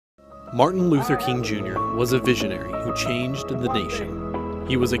Martin Luther King Jr. was a visionary who changed the nation.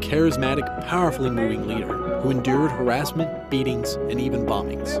 He was a charismatic, powerfully moving leader who endured harassment, beatings, and even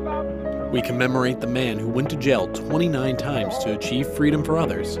bombings. We commemorate the man who went to jail 29 times to achieve freedom for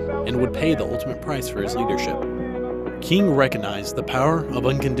others and would pay the ultimate price for his leadership. King recognized the power of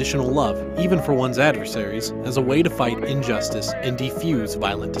unconditional love, even for one's adversaries, as a way to fight injustice and defuse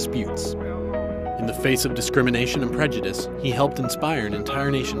violent disputes. In the face of discrimination and prejudice, he helped inspire an entire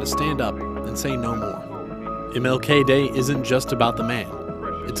nation to stand up and say no more. MLK Day isn't just about the man.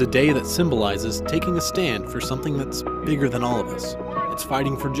 It's a day that symbolizes taking a stand for something that's bigger than all of us. It's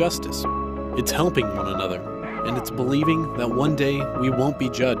fighting for justice. It's helping one another. And it's believing that one day we won't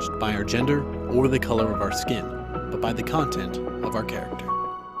be judged by our gender or the color of our skin, but by the content of our character.